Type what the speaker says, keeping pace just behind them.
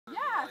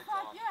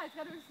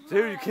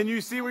Dude, can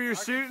you see where you're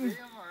shooting? See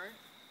him. All right.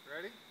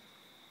 Ready?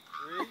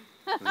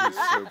 3, This is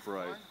so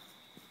bright.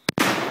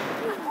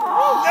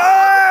 Oh.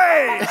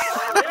 Nice!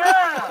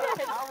 Yeah!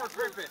 Now we're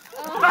gripping.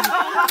 Oh my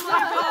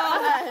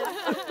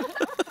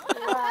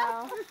god.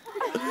 Wow.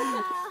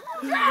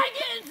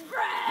 Dragon's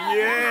breath!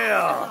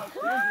 Yeah!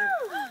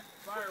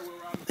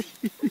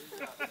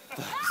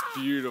 That's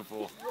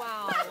beautiful.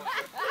 Wow.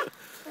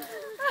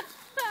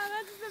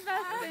 That's the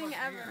best thing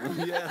ever.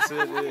 Yes,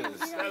 it is.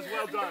 That's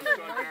well done.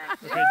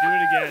 Okay, do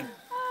it again.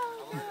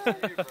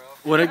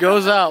 When it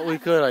goes out, we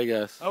could, I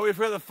guess. Oh, we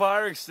forgot the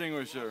fire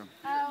extinguisher.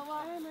 Well,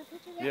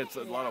 Yeah, it's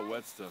a lot of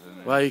wet stuff in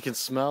there. Well, you can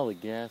smell the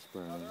gas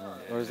burning.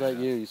 Huh? Or is that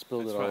you? You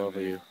spilled It's it all probably over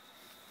me. you.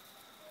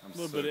 I'm A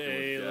little bit of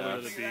soaking A, with a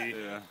little bit gas. of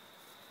B. Yeah.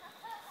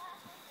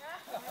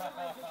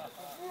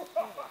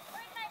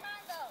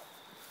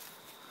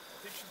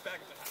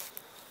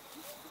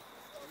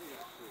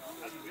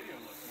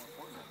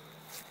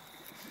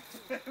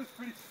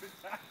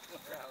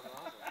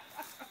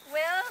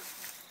 Will?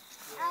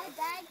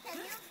 Dad, can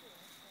you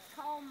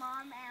call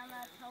Mom and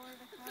tell her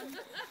to come?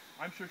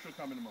 I'm sure she'll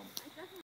come in a moment.